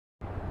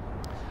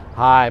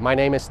Hi, my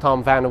name is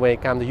Tom Van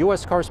Wyk. I'm the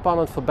US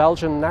correspondent for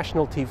Belgian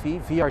National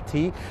TV,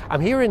 VRT. I'm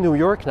here in New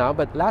York now,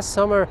 but last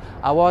summer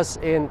I was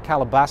in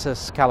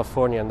Calabasas,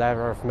 California, and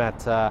there I've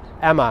met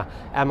Emma.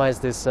 Emma is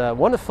this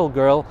wonderful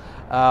girl.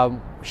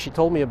 She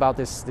told me about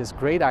this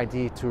great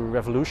idea to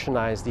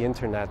revolutionize the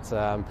internet,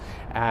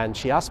 and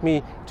she asked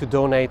me to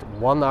donate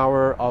 1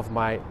 hour of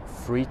my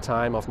free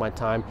time,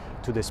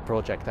 to this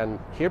project. And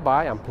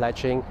hereby I'm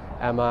pledging,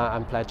 Emma,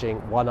 I'm pledging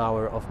 1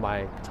 hour of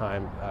my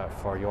time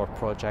for your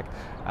project.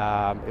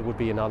 It would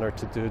be an honor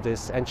to do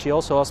this. And she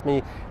also asked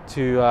me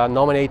to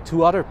nominate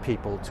two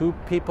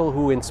people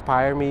who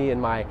inspire me in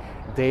my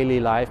daily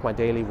life, my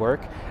daily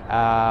work.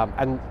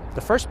 And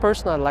the first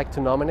person I'd like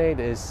to nominate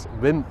is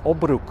WIM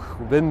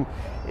OPBROUCK. WIM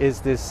is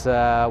this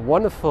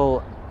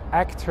wonderful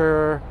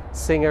actor,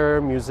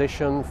 singer,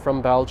 musician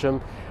from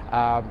Belgium.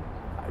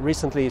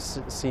 Recently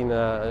seen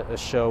a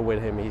show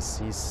with him.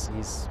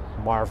 He's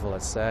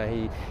marvelous.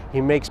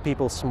 He makes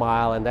people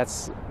smile, and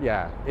that's,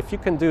 yeah, if you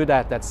can do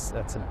that, that's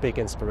a big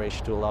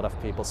inspiration to a lot of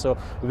people. So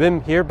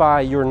Wim,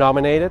 hereby you're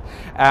nominated.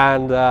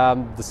 And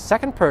the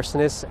second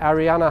person is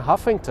ARIANNA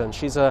Huffington.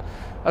 She's a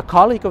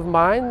colleague of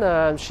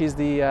mine. She's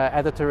the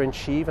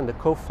editor-in-chief and the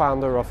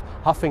co-founder of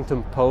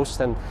Huffington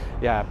Post, and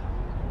yeah,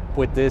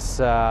 with this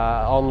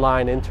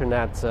online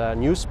internet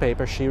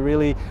newspaper, she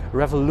really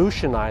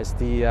revolutionized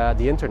the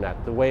internet,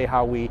 the way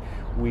how we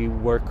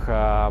work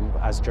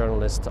as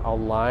journalists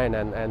online,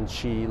 and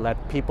she let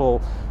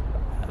people,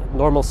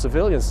 normal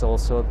civilians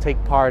also,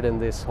 take part in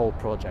this whole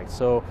project.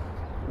 So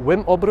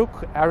WIM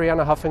OPBROUCK,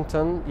 ARIANNA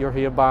Huffington, you're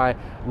hereby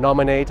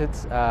nominated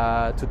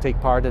to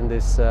take part in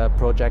this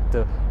project.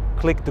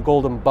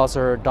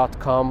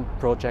 clickthegoldenbuzzer.com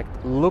project.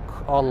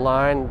 Look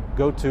online,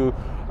 go to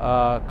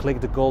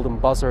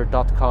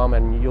clickthegoldenbuzzer.com,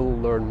 and you'll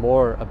learn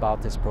more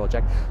about this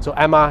project. So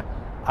Emma,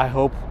 I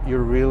hope you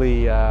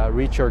really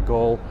reach your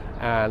goal,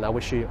 and I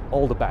wish you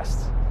all the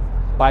best.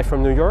 Bye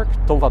from New York,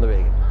 Tom van de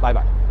Weghe. Bye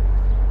bye.